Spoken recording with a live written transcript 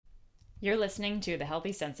You're listening to The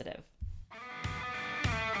Healthy Sensitive.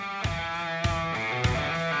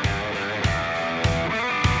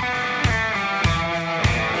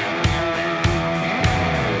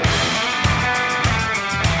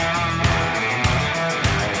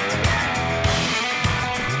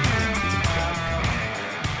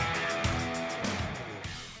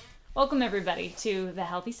 Welcome everybody to The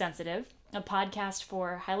Healthy Sensitive, a podcast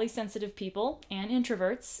for highly sensitive people and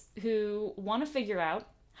introverts who want to figure out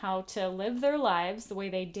how to live their lives the way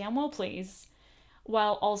they damn well please,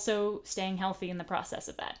 while also staying healthy in the process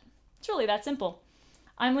of that. It's really that simple.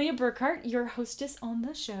 I'm Leah Burkhart, your hostess on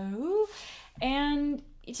the show, and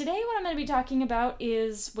today what I'm going to be talking about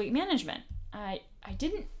is weight management. I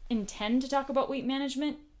didn't intend to talk about weight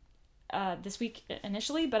management this week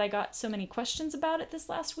initially, but I got so many questions about it this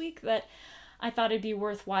last week that I thought it'd be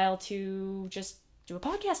worthwhile to just do a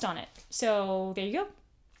podcast on it. So there you go.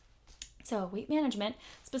 So weight management,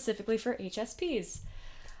 specifically for HSPs.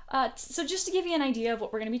 So just to give you an idea of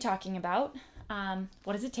what we're going to be talking about,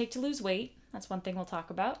 what does it take to lose weight? That's one thing we'll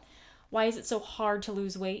talk about. Why is it so hard to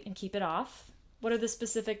lose weight and keep it off? What are the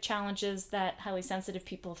specific challenges that highly sensitive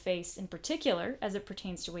people face in particular as it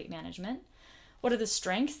pertains to weight management? What are the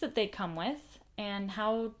strengths that they come with? And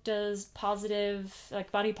how does positive,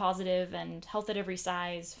 like body positive and health at every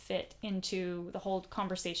size fit into the whole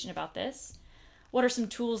conversation about this? What are some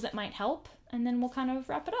tools that might help? And then we'll kind of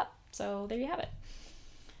wrap it up. So there you have it.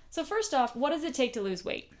 So first off, what does it take to lose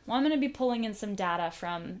weight? Well, I'm going to be pulling in some data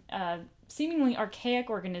from a seemingly archaic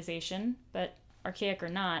organization, but archaic or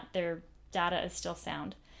not, their data is still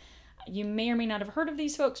sound. You may or may not have heard of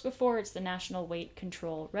these folks before. It's the National Weight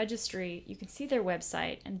Control Registry. You can see their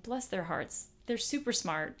website, and bless their hearts, they're super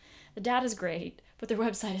smart. The data's great, but their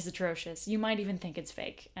website is atrocious. You might even think it's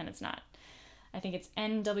fake, and it's not. I think it's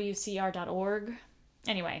nwcr.org.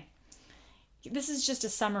 Anyway, this is just a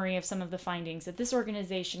summary of some of the findings that this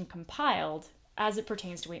organization compiled as it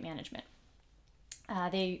pertains to weight management.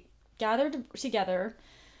 They gathered together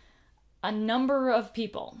a number of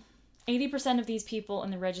people. 80% of these people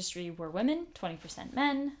in the registry were women, 20%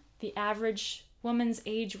 men. The average woman's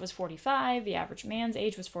age was 45. The average man's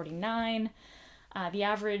age was 49. The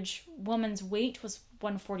average woman's weight was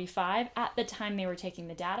 145 at the time they were taking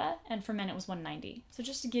the data, and for men it was 190. So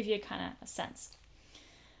just to give you kind of a sense.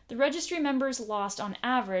 The registry members lost on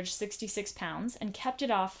average 66 pounds and kept it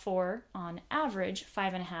off for, on average,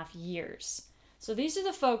 5.5 years. So these are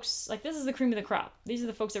the folks, like this is the cream of the crop. These are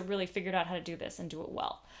the folks that really figured out how to do this and do it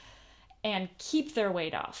well. And keep their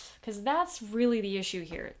weight off, because that's really the issue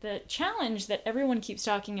here. The challenge that everyone keeps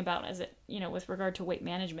talking about as it, with regard to weight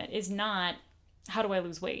management is not how do I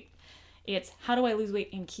lose weight? It's how do I lose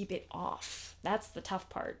weight and keep it off? That's the tough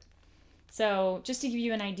part. So just to give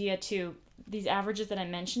you an idea too, these averages that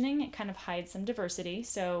I'm mentioning, it kind of hides some diversity.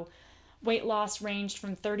 So weight loss ranged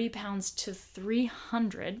from 30 pounds to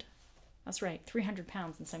 300. That's right, 300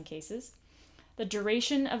 pounds in some cases. The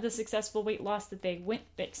duration of the successful weight loss that they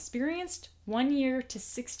experienced, 1 year to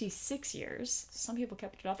 66 years. Some people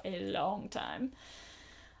kept it off a long time.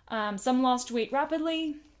 Some lost weight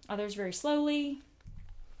rapidly, others very slowly.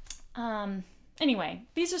 Anyway,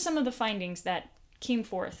 these are some of the findings that came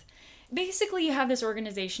forth. Basically, you have this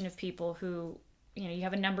organization of people who, you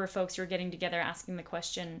have a number of folks who are getting together asking the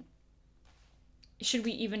question, should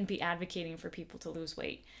we even be advocating for people to lose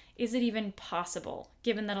weight? Is it even possible,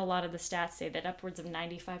 given that a lot of the stats say that upwards of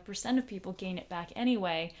 95% of people gain it back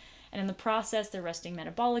anyway, and in the process their resting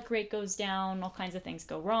metabolic rate goes down, all kinds of things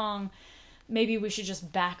go wrong. Maybe we should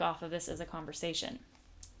just back off of this as a conversation.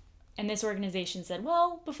 And this organization said,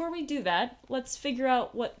 well, before we do that, let's figure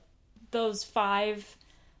out what those 5%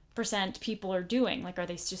 people are doing. Like, are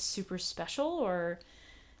they just super special, or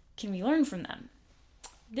can we learn from them?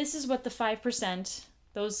 This is what the 5%,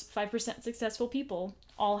 those 5% successful people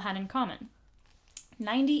all had in common.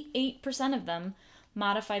 98% of them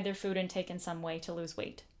modified their food intake in some way to lose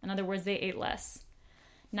weight. In other words, they ate less.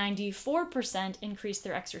 94% increased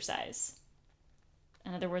their exercise.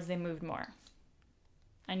 In other words, they moved more.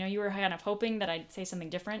 I know you were kind of hoping that I'd say something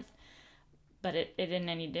different, but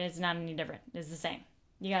it's not any different. It's the same.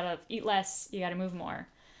 You gotta eat less, you gotta move more.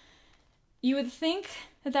 You would think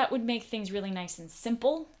that would make things really nice and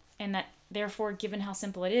simple, and that therefore, given how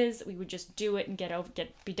simple it is, we would just do it and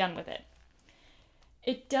be done with it.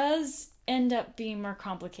 It does end up being more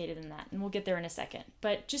complicated than that, and we'll get there in a second.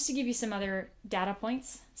 But just to give you some other data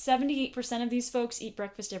points, 78% of these folks eat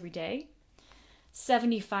breakfast every day.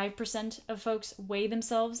 75% of folks weigh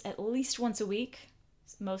themselves at least once a week.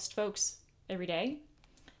 Most folks every day.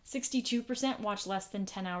 62% watch less than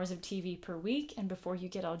 10 hours of TV per week. And before you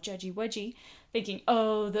get all judgy-wudgy, thinking,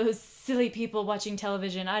 oh, those silly people watching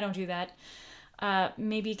television, I don't do that.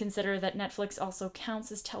 Maybe consider that Netflix also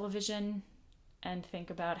counts as television, and think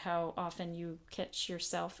about how often you catch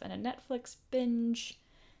yourself in a Netflix binge.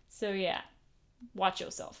 So yeah, watch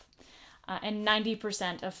yourself. And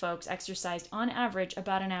 90% of folks exercised on average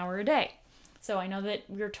about an hour a day. So I know that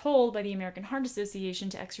we're told by the American Heart Association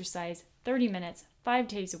to exercise 30 minutes, 5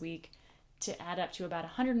 days a week, to add up to about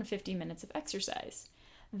 150 minutes of exercise.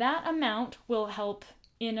 That amount will help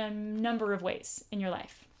in a number of ways in your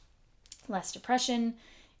life. Less depression,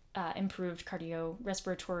 improved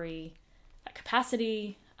cardiorespiratory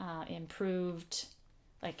capacity, improved,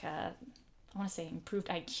 I want to say improved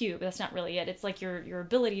IQ, but that's not really it. It's like your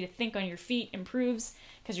ability to think on your feet improves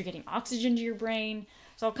because you're getting oxygen to your brain.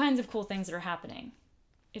 So all kinds of cool things that are happening.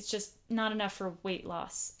 It's just not enough for weight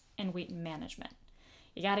loss and weight management.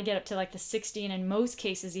 You got to get up to like the 60 and in most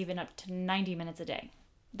cases even up to 90 minutes a day.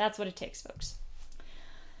 That's what it takes, folks.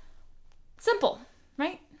 Simple,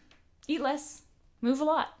 right? Eat less, move a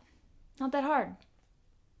lot. Not that hard.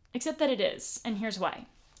 Except that it is, and here's why.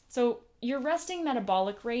 So your resting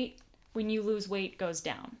metabolic rate when you lose weight goes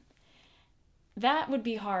down. That would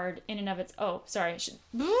be hard in and of its... Oh, sorry, I should...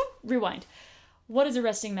 Rewind. What is a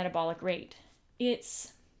resting metabolic rate?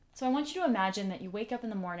 So I want you to imagine that you wake up in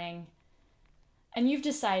the morning and you've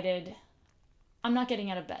decided, I'm not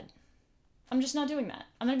getting out of bed. I'm just not doing that.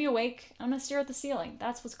 I'm going to be awake. I'm going to stare at the ceiling.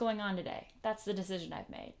 That's what's going on today. That's the decision I've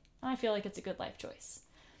made. I feel like it's a good life choice.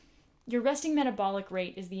 Your resting metabolic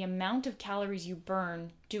rate is the amount of calories you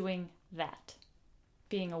burn doing that.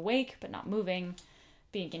 Being awake but not moving,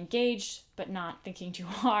 being engaged but not thinking too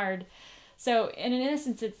hard. So in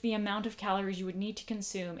essence, it's the amount of calories you would need to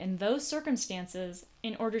consume in those circumstances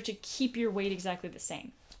in order to keep your weight exactly the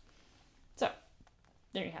same. So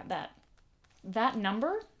there you have that. That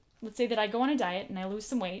number, let's say that I go on a diet and I lose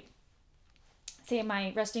some weight. Say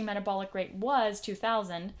my resting metabolic rate was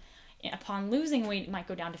 2,000. Upon losing weight, it might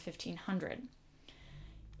go down to 1,500.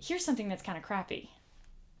 Here's something that's kind of crappy.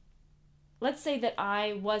 Let's say that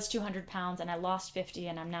I was 200 pounds and I lost 50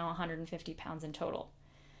 and I'm now 150 pounds in total.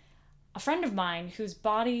 A friend of mine whose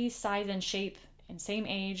body size and shape and same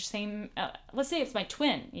age, let's say it's my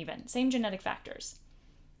twin even, same genetic factors.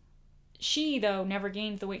 She, though, never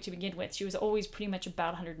gained the weight to begin with. She was always pretty much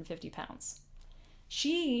about 150 pounds.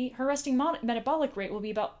 Her resting metabolic rate will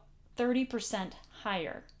be about 30%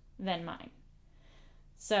 higher than mine.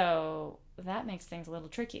 So that makes things a little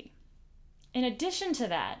tricky. In addition to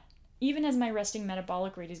that, even as my resting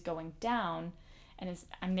metabolic rate is going down, and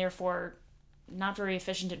I'm therefore not very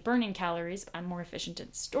efficient at burning calories, I'm more efficient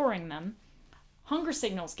at storing them, hunger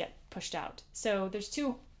signals get pushed out. So there's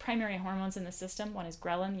two primary hormones in the system. One is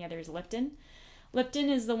ghrelin, the other is leptin. Leptin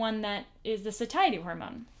is the one that is the satiety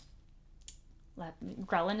hormone.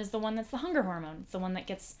 Ghrelin is the one that's the hunger hormone. It's the one that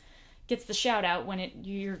gets the shout out when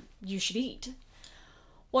you should eat.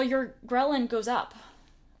 Well, your ghrelin goes up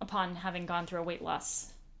upon having gone through a weight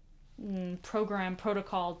loss program,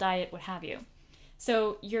 protocol, diet, what have you.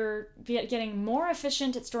 So you're getting more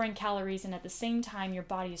efficient at storing calories, and at the same time, your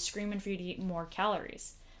body is screaming for you to eat more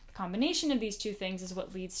calories. The combination of these two things is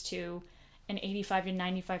what leads to an 85 to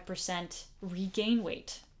 95% regain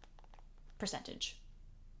weight percentage,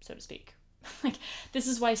 so to speak. Like, this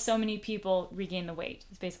is why so many people regain the weight.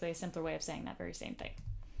 It's basically a simpler way of saying that very same thing.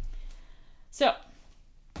 So,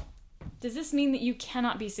 does this mean that you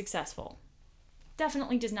cannot be successful?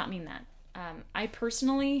 Definitely does not mean that. I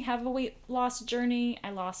personally have a weight loss journey. I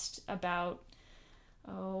lost about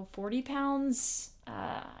 40 pounds.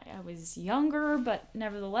 I was younger, but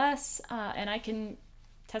nevertheless, and I can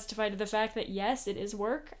testify to the fact that yes, it is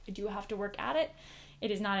work. I do have to work at it. It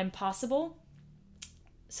is not impossible.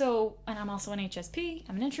 So, and I'm also an HSP.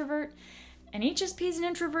 I'm an introvert. And HSPs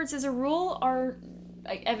and introverts, as a rule, are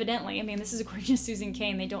evidently, I mean, this is according to Susan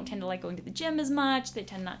Cain, they don't tend to like going to the gym as much. They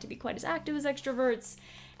tend not to be quite as active as extroverts.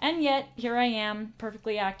 And yet, here I am,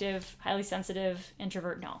 perfectly active, highly sensitive,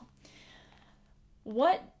 introvert, no.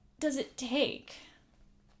 What does it take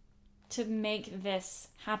to make this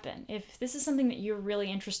happen? If this is something that you're really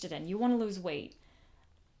interested in, you want to lose weight,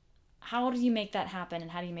 how do you make that happen and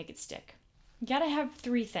how do you make it stick? You gotta have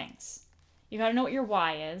 3 things. You gotta know what your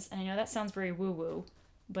why is, and I know that sounds very woo-woo,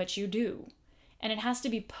 but you do. And it has to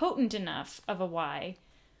be potent enough of a why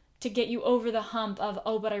to get you over the hump of,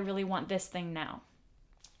 oh, but I really want this thing now.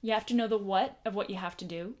 You have to know the what of what you have to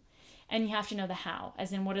do, and you have to know the how,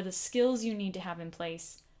 as in what are the skills you need to have in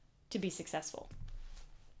place to be successful.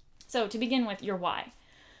 So to begin with, your why.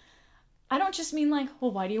 I don't just mean like,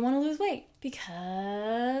 well, why do you want to lose weight?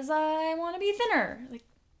 Because I want to be thinner. Like,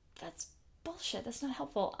 that's bullshit. That's not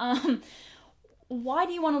helpful. Why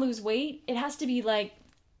do you want to lose weight? It has to be like,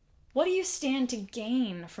 what do you stand to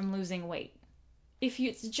gain from losing weight? If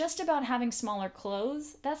it's just about having smaller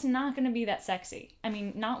clothes, that's not going to be that sexy. I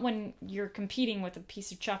mean, not when you're competing with a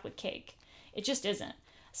piece of chocolate cake. It just isn't.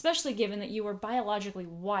 Especially given that you are biologically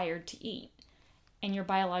wired to eat and you're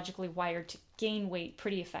biologically wired to gain weight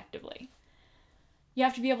pretty effectively. You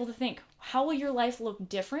have to be able to think, how will your life look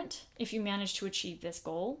different if you manage to achieve this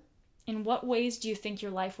goal? In what ways do you think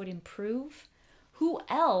your life would improve? Who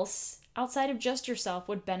else outside of just yourself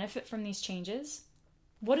would benefit from these changes?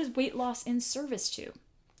 What is weight loss in service to?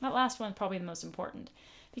 That last one is probably the most important,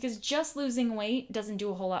 because just losing weight doesn't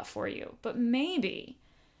do a whole lot for you. But maybe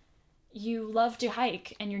you love to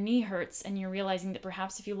hike and your knee hurts and you're realizing that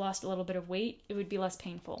perhaps if you lost a little bit of weight, it would be less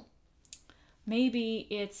painful. Maybe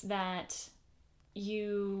it's that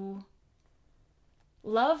you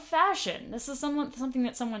love fashion. This is something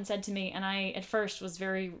that someone said to me, and I at first was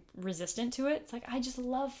very resistant to it. It's like, I just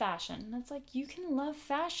love fashion. And it's like, you can love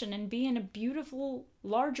fashion and be in a beautiful,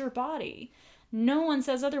 larger body. No one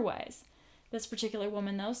says otherwise. This particular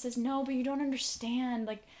woman, though, says, no, but you don't understand.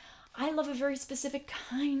 Like, I love a very specific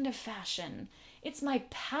kind of fashion. It's my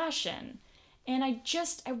passion. And I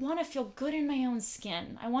want to feel good in my own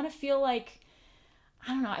skin. I want to feel like,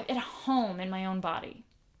 I don't know, at home in my own body.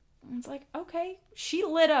 And it's like, okay, she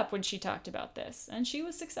lit up when she talked about this, and she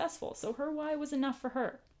was successful, so her why was enough for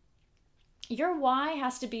her. Your why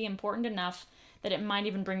has to be important enough that it might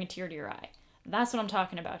even bring a tear to your eye. That's what I'm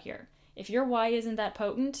talking about here. If your why isn't that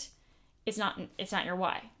potent, it's not your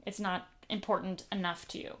why. It's not important enough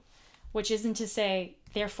to you. Which isn't to say,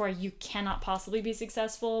 therefore, you cannot possibly be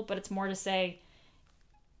successful, but it's more to say,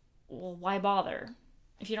 well, why bother?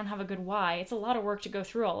 If you don't have a good why, it's a lot of work to go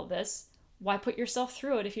through all of this. Why put yourself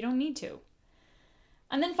through it if you don't need to?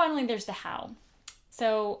 And then finally, there's the how.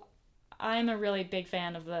 So I'm a really big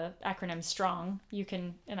fan of the acronym STRONG.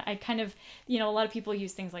 And I kind of, a lot of people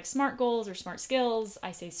use things like SMART goals or SMART skills.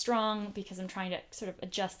 I say STRONG because I'm trying to sort of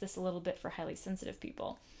adjust this a little bit for highly sensitive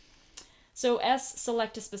people. So S,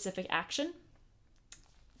 select a specific action.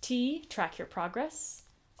 T, track your progress.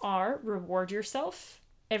 R, reward yourself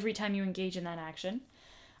every time you engage in that action.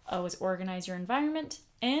 O is organize your environment.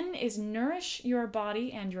 N is nourish your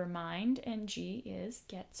body and your mind. And G is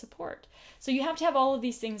get support. So you have to have all of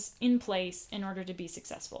these things in place in order to be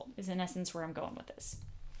successful, is in essence where I'm going with this.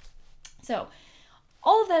 So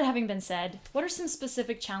all of that having been said, what are some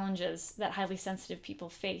specific challenges that highly sensitive people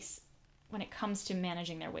face when it comes to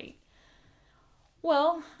managing their weight?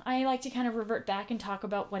 Well, I like to kind of revert back and talk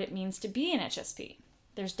about what it means to be an HSP.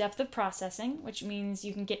 There's depth of processing, which means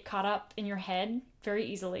you can get caught up in your head very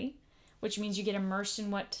easily, which means you get immersed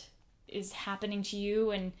in what is happening to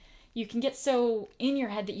you, and you can get so in your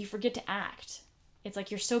head that you forget to act. It's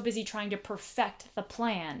like you're so busy trying to perfect the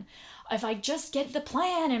plan. If I just get the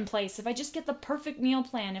plan in place, if I just get the perfect meal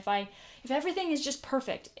plan, if everything is just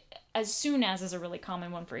perfect, as soon as is a really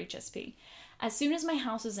common one for HSP. As soon as my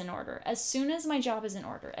house is in order, as soon as my job is in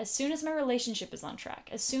order, as soon as my relationship is on track,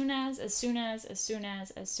 as soon as,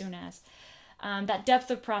 that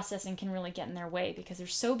depth of processing can really get in their way because they're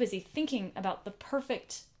so busy thinking about the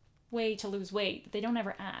perfect way to lose weight that they don't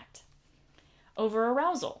ever act.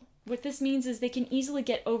 Over-arousal. What this means is they can easily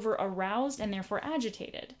get over-aroused and therefore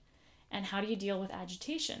agitated. And how do you deal with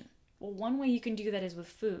agitation? Well, one way you can do that is with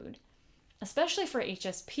food. Especially for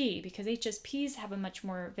HSP, because HSPs have a much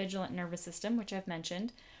more vigilant nervous system, which I've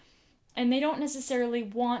mentioned, and they don't necessarily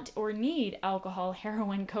want or need alcohol,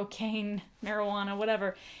 heroin, cocaine, marijuana,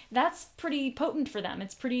 whatever. That's pretty potent for them.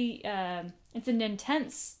 It's it's an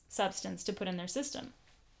intense substance to put in their system.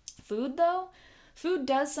 Food, though, food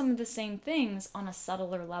does some of the same things on a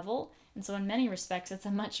subtler level, and so in many respects, it's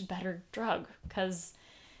a much better drug because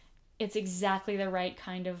it's exactly the right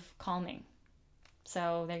kind of calming.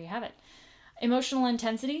 So there you have it. Emotional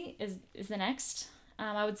intensity is the next.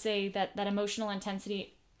 I would say that emotional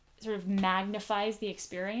intensity sort of magnifies the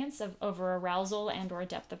experience of over-arousal and or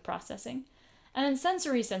depth of processing. And then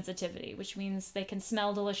sensory sensitivity, which means they can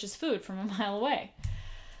smell delicious food from a mile away.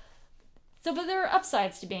 But there are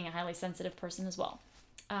upsides to being a highly sensitive person as well.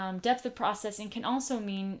 Depth of processing can also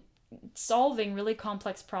mean solving really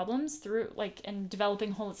complex problems through and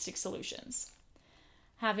developing holistic solutions.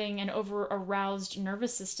 Having an over-aroused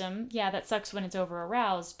nervous system, yeah, that sucks when it's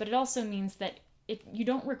over-aroused, but it also means that you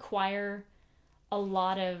don't require a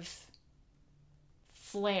lot of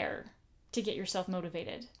flair to get yourself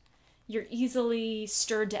motivated. You're easily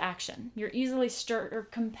stirred to action. You're easily stirred or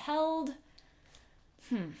compelled.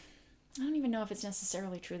 I don't even know if it's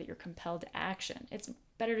necessarily true that you're compelled to action. It's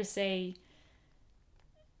better to say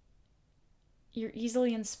You're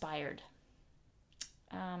easily inspired.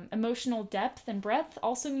 Emotional depth and breadth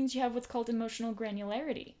also means you have what's called emotional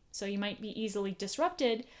granularity. So you might be easily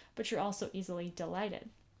disrupted, but you're also easily delighted.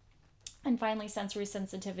 And finally, sensory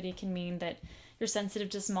sensitivity can mean that you're sensitive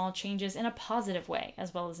to small changes in a positive way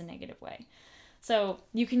as well as a negative way. So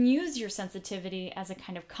you can use your sensitivity as a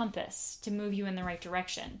kind of compass to move you in the right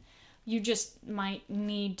direction. You just might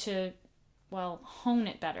need to, hone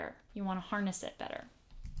it better. You want to harness it better.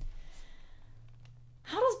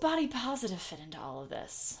 How does body positive fit into all of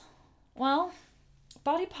this? Well,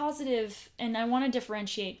 body positive, and I want to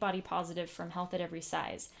differentiate body positive from health at every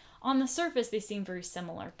size. On the surface, they seem very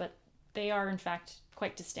similar, but they are in fact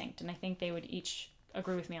quite distinct, and I think they would each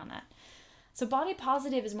agree with me on that. So body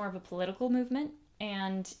positive is more of a political movement,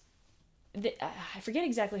 and I forget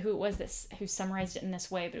exactly who it was who summarized it in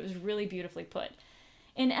this way, but it was really beautifully put.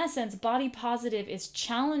 In essence, body positive is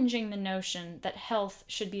challenging the notion that health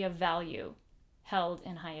should be a value held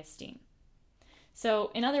in high esteem.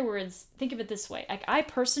 So, in other words, think of it this way. Like, I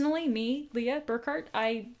personally, Leah Burkhart,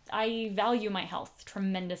 I value my health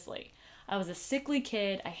tremendously. I was a sickly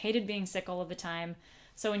kid. I hated being sick all of the time.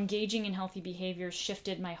 So engaging in healthy behaviors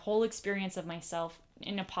shifted my whole experience of myself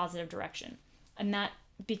in a positive direction. And that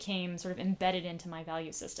became sort of embedded into my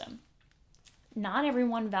value system. Not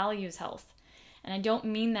everyone values health. And I don't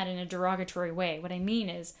mean that in a derogatory way. What I mean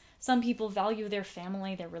is some people value their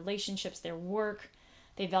family, their relationships, their work.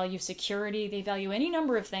 They value security. They value any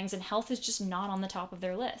number of things, and health is just not on the top of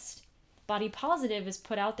their list. Body positive is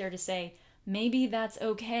put out there to say, maybe that's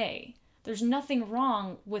okay. There's nothing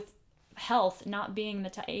wrong with health not being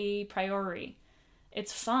a priority.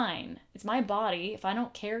 It's fine. It's my body. If I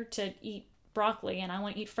don't care to eat broccoli and I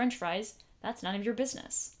want to eat French fries, that's none of your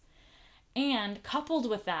business. And coupled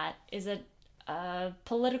with that is a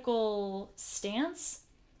political stance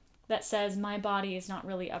that says my body is not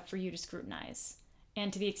really up for you to scrutinize.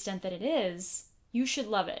 And to the extent that it is, you should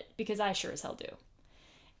love it, because I sure as hell do.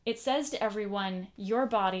 It says to everyone, your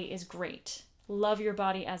body is great. Love your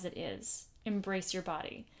body as it is. Embrace your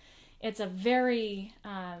body. It's a very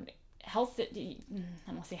I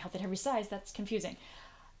won't say health at every size, that's confusing.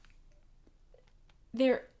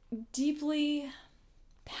 They're deeply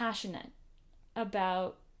passionate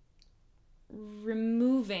about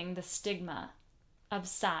removing the stigma of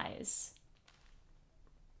size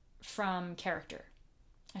from character.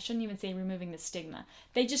 I shouldn't even say removing the stigma.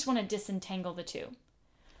 They just want to disentangle the two.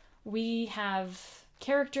 We have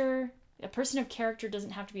character. A person of character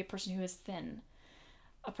doesn't have to be a person who is thin.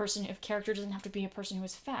 A person of character doesn't have to be a person who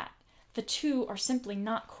is fat. The two are simply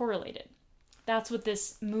not correlated. That's what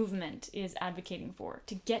this movement is advocating for,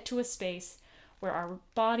 to get to a space where our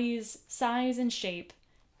body's size and shape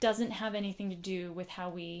doesn't have anything to do with how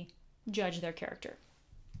we judge their character.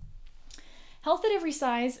 Health at every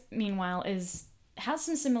size, meanwhile, has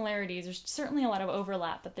some similarities. There's certainly a lot of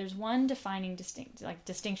overlap, but there's one defining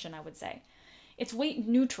distinction, I would say. It's weight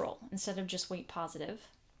neutral instead of just weight positive.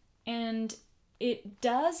 And it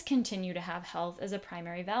does continue to have health as a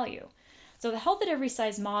primary value. So the health at every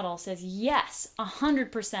size model says, yes,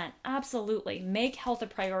 100%, absolutely, make health a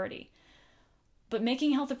priority. But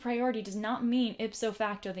making health a priority does not mean ipso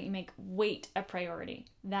facto that you make weight a priority.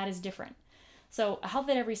 That is different. So a health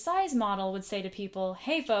at every size model would say to people,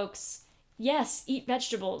 hey folks, yes, eat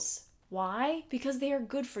vegetables. Why? Because they are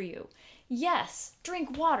good for you. Yes,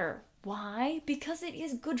 drink water. Why? Because it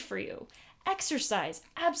is good for you. Exercise,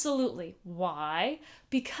 absolutely. Why?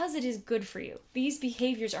 Because it is good for you. These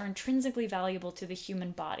behaviors are intrinsically valuable to the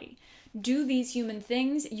human body. Do these human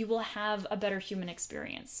things, you will have a better human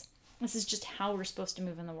experience. This is just how we're supposed to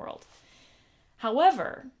move in the world.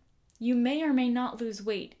 However, you may or may not lose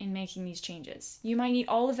weight in making these changes. You might eat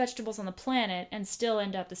all the vegetables on the planet and still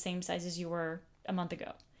end up the same size as you were a month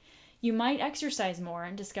ago. You might exercise more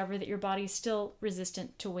and discover that your body is still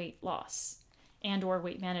resistant to weight loss and or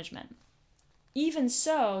weight management. Even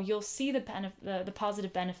so, you'll see the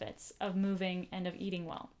positive benefits of moving and of eating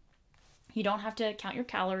well. You don't have to count your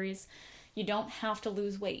calories. You don't have to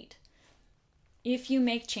lose weight. If you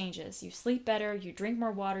make changes, you sleep better, you drink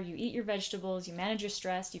more water, you eat your vegetables, you manage your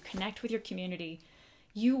stress, you connect with your community,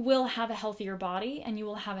 you will have a healthier body and you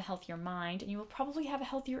will have a healthier mind and you will probably have a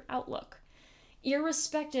healthier outlook,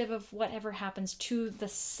 irrespective of whatever happens to the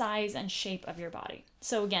size and shape of your body.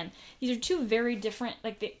 So again, these are two very different,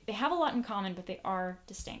 they have a lot in common, but they are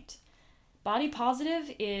distinct. Body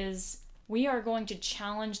positive is we are going to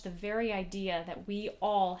challenge the very idea that we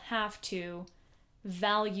all have to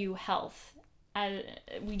value health.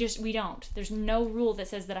 We don't. There's no rule that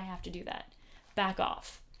says that I have to do that. Back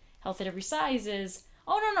off. Health at every size is,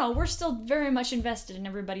 oh no, we're still very much invested in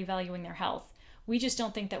everybody valuing their health. We just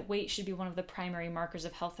don't think that weight should be one of the primary markers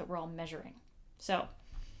of health that we're all measuring. So,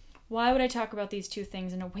 why would I talk about these two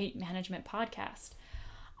things in a weight management podcast?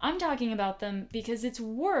 I'm talking about them because it's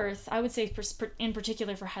worth, I would say in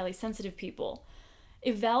particular for highly sensitive people,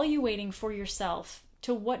 evaluating for yourself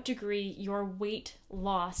to what degree your weight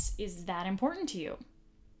loss is that important to you.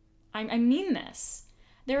 I mean this.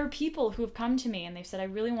 There are people who have come to me and they've said, I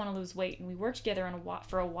really want to lose weight, and we work together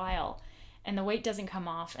for a while, and the weight doesn't come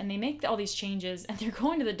off, and they make all these changes, and they're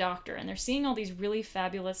going to the doctor, and they're seeing all these really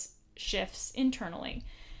fabulous shifts internally,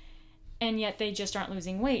 and yet they just aren't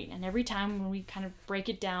losing weight. And every time when we kind of break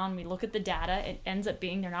it down, we look at the data, it ends up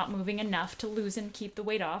being they're not moving enough to lose and keep the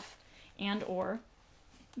weight off, and or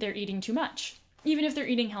they're eating too much, even if they're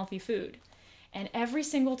eating healthy food. And every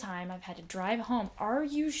single time I've had to drive home, are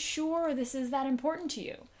you sure this is that important to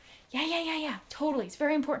you? Yeah, totally. It's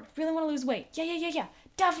very important. Really want to lose weight. Yeah.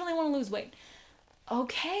 Definitely want to lose weight.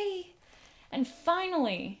 Okay. And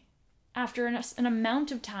finally, after an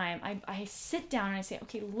amount of time, I sit down and I say,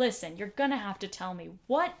 okay, listen, you're going to have to tell me,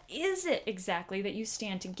 what is it exactly that you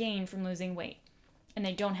stand to gain from losing weight? And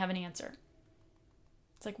they don't have an answer.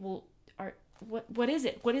 It's like, well, what is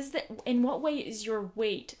it? What is that? In what way is your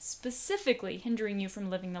weight specifically hindering you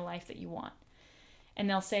from living the life that you want? And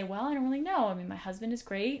they'll say, well, I don't really know. I mean, my husband is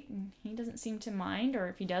great and he doesn't seem to mind, or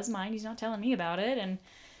if he does mind, he's not telling me about it. And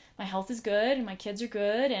my health is good and my kids are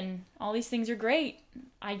good and all these things are great.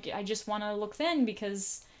 I just want to look thin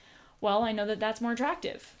because, well, I know that that's more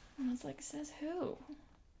attractive. And I was like, says who?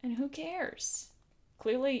 And who cares?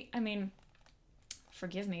 Clearly, I mean,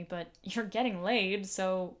 forgive me, but you're getting laid,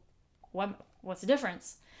 so what's the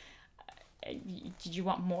difference? Did you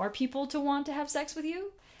want more people to want to have sex with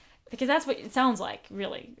you? Because that's what it sounds like,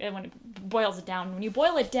 really, when it boils it down. When you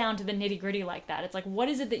boil it down to the nitty-gritty like that, it's like, what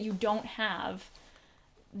is it that you don't have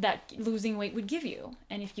that losing weight would give you?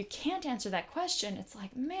 And if you can't answer that question, it's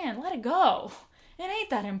like, man, let it go. It ain't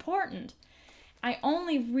that important. I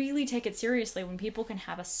only really take it seriously when people can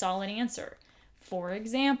have a solid answer. For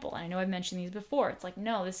example, and I know I've mentioned these before, it's like,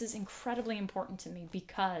 no, this is incredibly important to me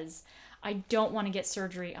because I don't want to get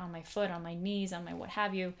surgery on my foot, on my knees, on my what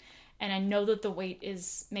have you, and I know that the weight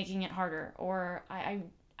is making it harder, or I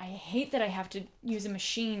hate that I have to use a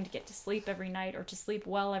machine to get to sleep every night or to sleep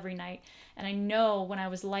well every night, and I know when I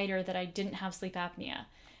was lighter that I didn't have sleep apnea.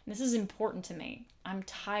 And this is important to me. I'm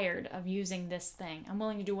tired of using this thing. I'm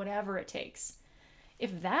willing to do whatever it takes.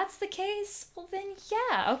 If that's the case, well then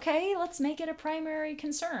yeah, okay, let's make it a primary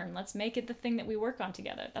concern. Let's make it the thing that we work on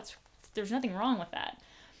together. There's nothing wrong with that.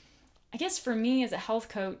 I guess for me as a health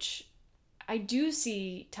coach, I do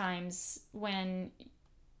see times when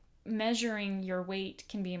measuring your weight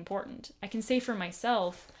can be important. I can say for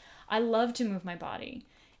myself, I love to move my body.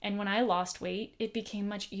 And when I lost weight, it became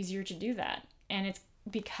much easier to do that. And it's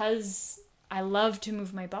because I love to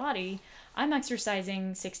move my body, I'm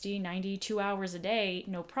exercising 60, 90, 2 hours a day,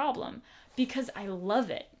 no problem, because I love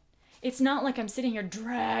it. It's not like I'm sitting here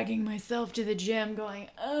dragging myself to the gym going,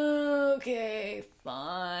 okay,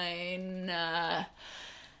 fine.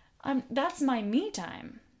 That's my me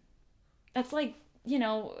time. That's like,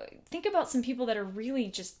 think about some people that are really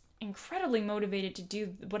just incredibly motivated to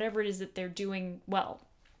do whatever it is that they're doing well.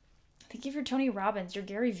 Think of your Tony Robbins, your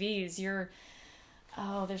Gary V's,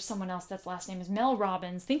 there's someone else that's last name is Mel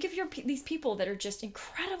Robbins. Think of these people that are just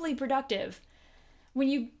incredibly productive. When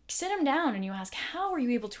you sit them down and you ask, how are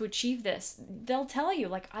you able to achieve this? They'll tell you,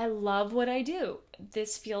 like, I love what I do.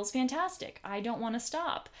 This feels fantastic. I don't want to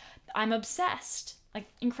stop. I'm obsessed. Like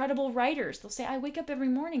incredible writers, they'll say, I wake up every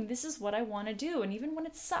morning, this is what I want to do. And even when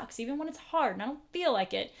it sucks, even when it's hard and I don't feel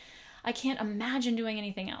like it, I can't imagine doing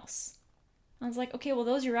anything else. I was like, okay, well,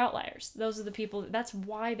 those are your outliers. Those are the people, that's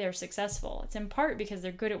why they're successful. It's in part because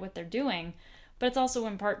they're good at what they're doing, but it's also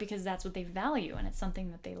in part because that's what they value and it's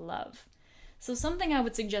something that they love. So something I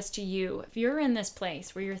would suggest to you, if you're in this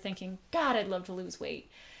place where you're thinking, God, I'd love to lose weight,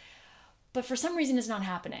 but for some reason it's not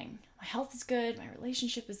happening. My health is good, my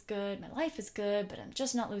relationship is good, my life is good, but I'm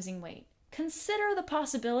just not losing weight. Consider the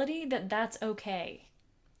possibility that that's okay.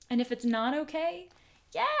 And if it's not okay,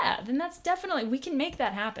 yeah, then that's definitely, we can make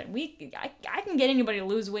that happen. I can get anybody to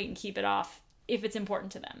lose weight and keep it off if it's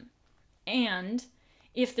important to them. And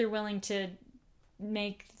if they're willing to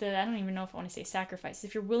make I don't even know if I want to say sacrifice.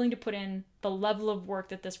 If you're willing to put in the level of work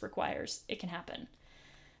that this requires, it can happen.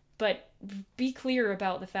 But be clear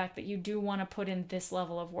about the fact that you do want to put in this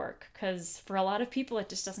level of work, because for a lot of people, it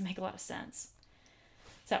just doesn't make a lot of sense.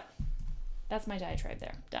 So that's my diatribe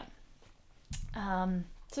there. Done.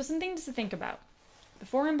 So some things to think about.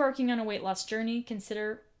 Before embarking on a weight loss journey,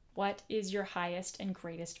 consider what is your highest and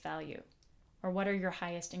greatest value, or what are your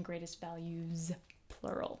highest and greatest values,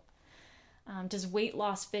 plural. Does weight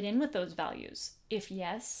loss fit in with those values? If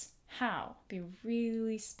yes, how? Be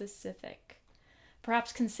really specific.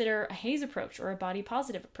 Perhaps consider a HAZE approach or a body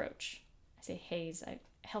positive approach. I say HAZE,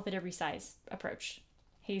 health at every size approach.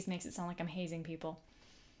 HAZE makes it sound like I'm hazing people.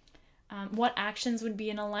 What actions would be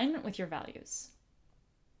in alignment with your values?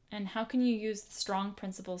 And how can you use the strong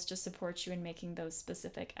principles to support you in making those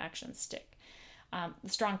specific actions stick? The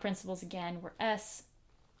strong principles, again, were S,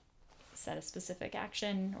 set a specific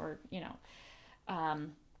action, or,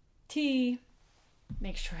 T,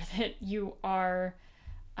 make sure that you are,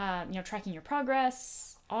 tracking your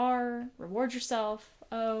progress. R, reward yourself.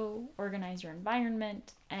 O, organize your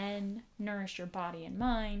environment. N, nourish your body and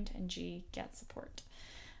mind. And G, get support.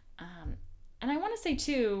 And I want to say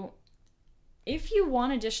too, if you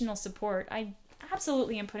want additional support, I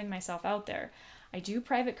absolutely am putting myself out there. I do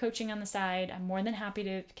private coaching on the side. I'm more than happy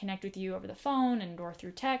to connect with you over the phone and or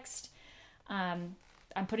through text. I'm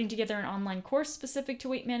putting together an online course specific to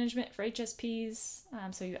weight management for HSPs.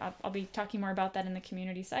 I'll be talking more about that in the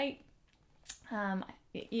community site.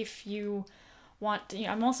 If you want to,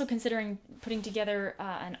 I'm also considering putting together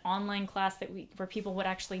an online class where people would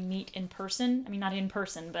actually meet in person. I mean, not in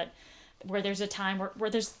person, but where there's a time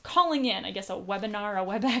where there's calling in, I guess a webinar, a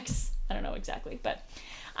WebEx, I don't know exactly, but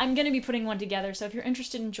I'm going to be putting one together. So if you're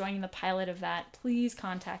interested in joining the pilot of that, please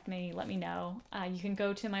contact me, let me know. You can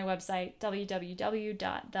go to my website,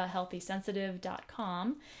 www.thehealthysensitive.com.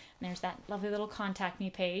 And there's that lovely little contact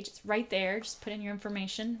me page. It's right there. Just put in your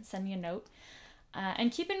information, send me a note.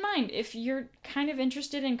 And keep in mind, if you're kind of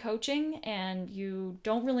interested in coaching and you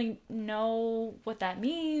don't really know what that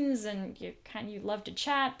means and you love to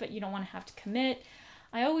chat, but you don't want to have to commit,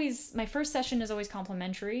 my first session is always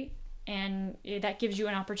complimentary, and that gives you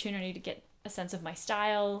an opportunity to get a sense of my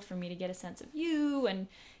style, for me to get a sense of you, and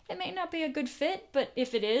it may not be a good fit, but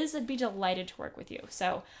if it is, I'd be delighted to work with you.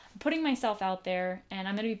 So I'm putting myself out there, and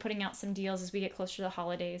I'm going to be putting out some deals as we get closer to the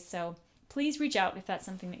holidays, so please reach out if that's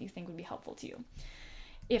something that you think would be helpful to you.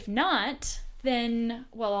 If not, then,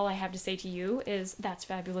 well, all I have to say to you is that's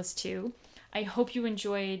fabulous too. I hope you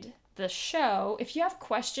enjoyed the show. If you have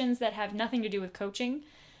questions that have nothing to do with coaching,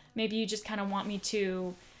 maybe you just kind of want me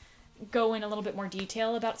to go in a little bit more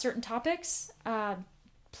detail about certain topics,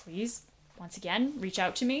 please, once again, reach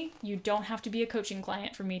out to me. You don't have to be a coaching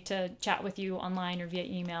client for me to chat with you online or via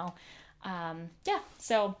email.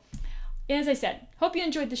 So as I said, hope you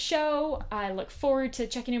enjoyed the show. I look forward to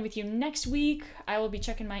checking in with you next week. I will be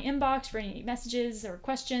checking my inbox for any messages or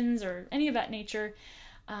questions or any of that nature.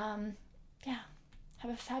 Have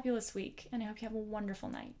a fabulous week, and I hope you have a wonderful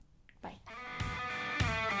night. Bye.